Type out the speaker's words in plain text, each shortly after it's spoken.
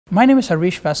My name is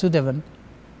Harish Vasudevan,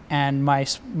 and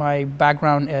my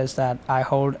background is that I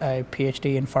hold a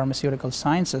PhD in pharmaceutical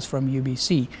sciences from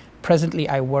UBC. Presently,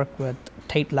 I work with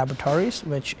Tait Laboratories,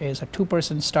 which is a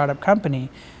two-person startup company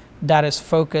that is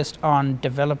focused on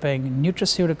developing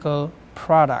nutraceutical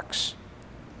products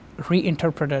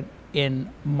reinterpreted in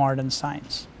modern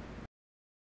science.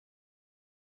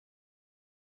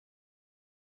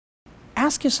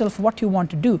 Ask yourself what you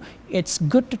want to do. It's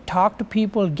good to talk to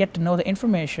people, get to know the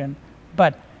information,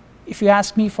 but if you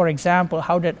ask me, for example,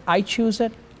 how did I choose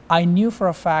it? I knew for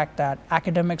a fact that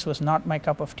academics was not my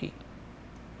cup of tea,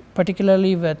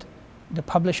 particularly with the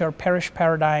publish or perish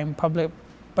paradigm,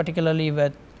 particularly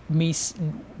with me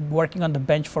working on the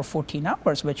bench for 14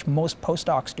 hours, which most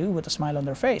postdocs do with a smile on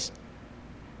their face.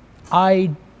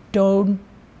 I don't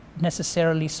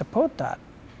necessarily support that.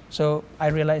 So I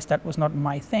realized that was not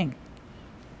my thing.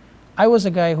 I was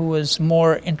a guy who was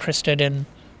more interested in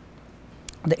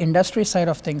the industry side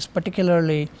of things,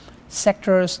 particularly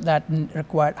sectors that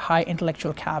required high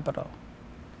intellectual capital,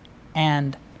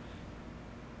 and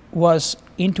was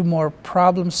into more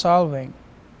problem solving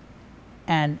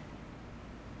and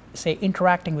say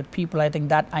interacting with people. I think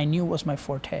that I knew was my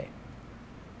forte.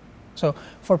 So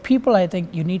for people, I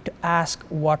think you need to ask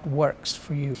what works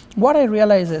for you. What I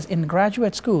realize is in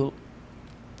graduate school,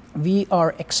 we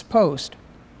are exposed,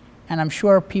 and I'm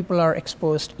sure people are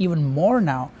exposed even more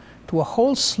now, to a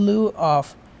whole slew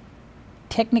of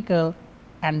technical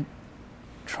and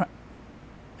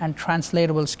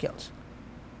translatable skills.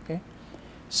 Okay?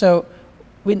 So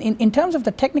in terms of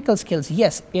the technical skills,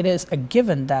 yes, it is a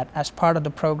given that as part of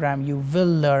the program you will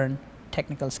learn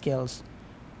technical skills,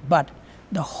 but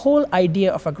the whole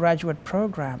idea of a graduate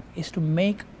program is to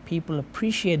make people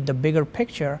appreciate the bigger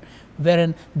picture,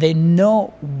 wherein they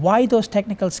know why those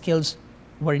technical skills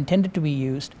were intended to be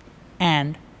used,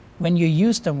 and when you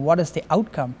use them, what is the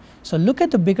outcome. So look at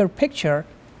the bigger picture,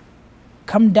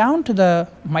 come down to the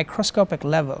microscopic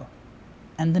level,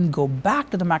 and then go back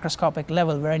to the macroscopic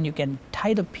level wherein you can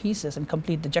tie the pieces and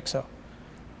complete the jigsaw.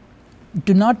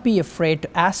 Do not be afraid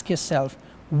to ask yourself,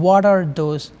 what are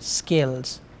those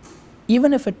skills?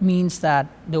 Even if it means that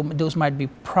those might be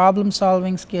problem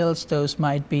solving skills, those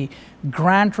might be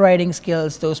grant writing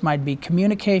skills, those might be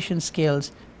communication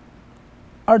skills,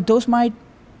 or those might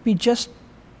be just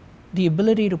the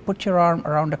ability to put your arm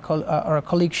around a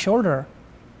colleague's shoulder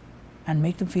and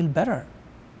make them feel better.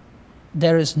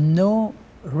 There is no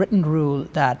written rule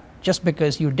that just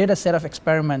because you did a set of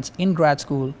experiments in grad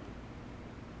school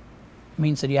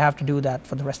means that you have to do that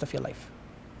for the rest of your life.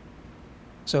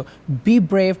 So be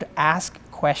brave to ask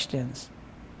questions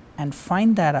and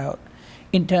find that out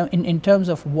in terms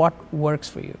of what works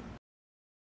for you.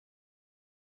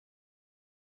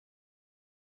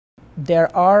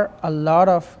 There are a lot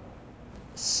of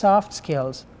soft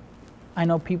skills. I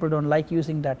know people don't like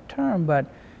using that term, but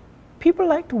people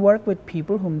like to work with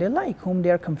people whom they like, whom they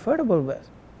are comfortable with.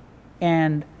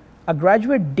 And a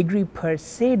graduate degree per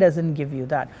se doesn't give you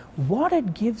that. What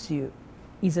it gives you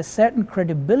is a certain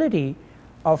credibility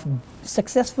of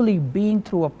successfully being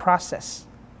through a process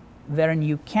wherein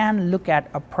you can look at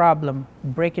a problem,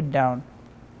 break it down,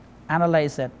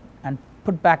 analyze it, and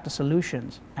put back the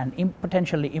solutions and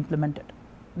potentially implement it.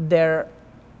 There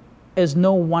is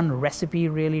no one recipe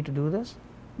really to do this,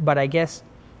 but I guess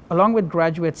along with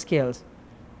graduate skills,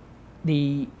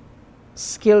 the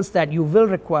skills that you will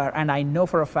require, and I know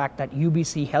for a fact that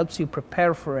UBC helps you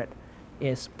prepare for it,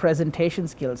 is presentation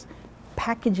skills,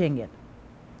 packaging it,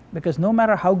 because no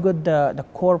matter how good the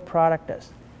core product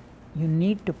is, you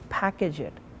need to package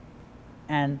it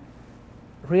and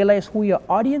realize who your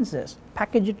audience is,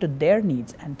 package it to their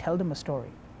needs, and tell them a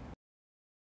story.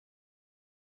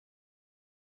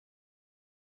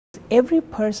 Every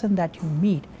person that you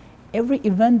meet, every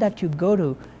event that you go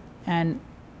to, and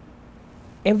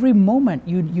every moment,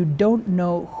 you don't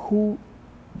know who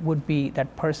would be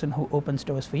that person who opens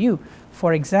doors for you.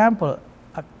 For example,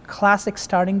 a classic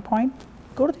starting point,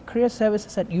 go to the career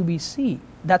services at UBC.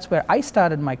 That's where I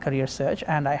started my career search,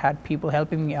 and I had people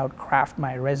helping me out craft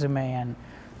my resume and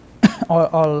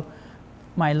all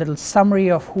my little summary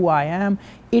of who I am.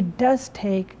 It does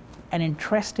take an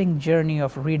interesting journey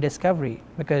of rediscovery,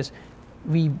 because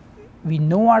we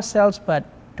know ourselves, but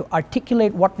to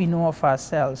articulate what we know of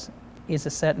ourselves is a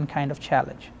certain kind of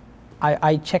challenge.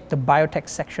 I check the biotech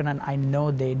section, and I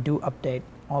know they do update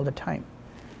all the time.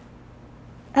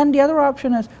 And the other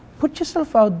option is put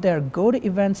yourself out there, go to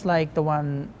events like the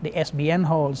one the SBN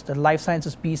holds, the Life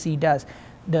Sciences BC does,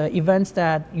 the events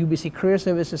that UBC Career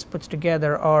Services puts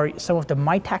together, or some of the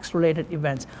MyTax related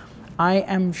events. I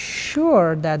am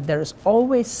sure that there is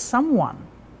always someone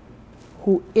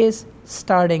who is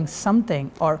starting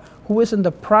something or who is in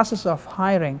the process of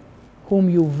hiring, whom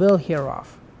you will hear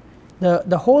of.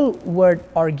 The whole word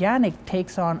organic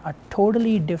takes on a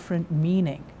totally different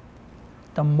meaning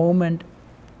the moment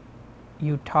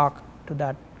you talk to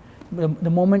that, the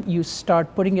moment you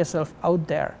start putting yourself out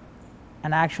there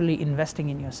and actually investing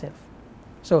in yourself.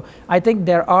 So I think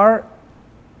there are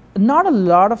not a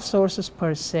lot of sources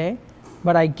per se,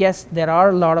 but I guess there are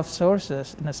a lot of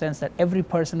sources in the sense that every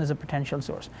person is a potential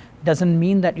source. Doesn't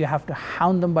mean that you have to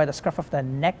hound them by the scruff of their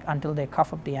neck until they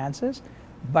cough up the answers,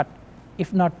 but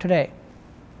if not today,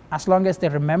 as long as they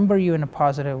remember you in a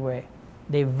positive way,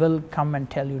 they will come and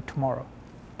tell you tomorrow.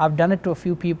 I've done it to a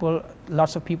few people,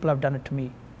 lots of people have done it to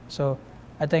me. So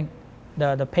I think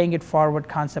the paying it forward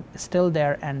concept is still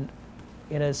there, and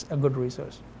it is a good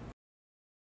resource.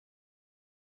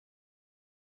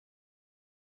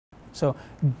 So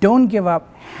don't give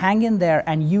up, hang in there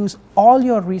and use all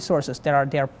your resources. They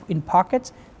are in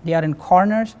pockets, they are in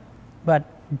corners, but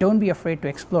don't be afraid to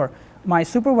explore. My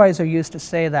supervisor used to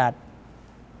say that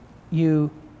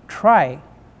you try,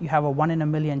 you have a 1 in a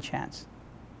million chance.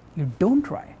 You don't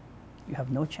try, you have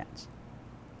no chance.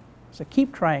 So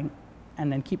keep trying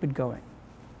and then keep it going.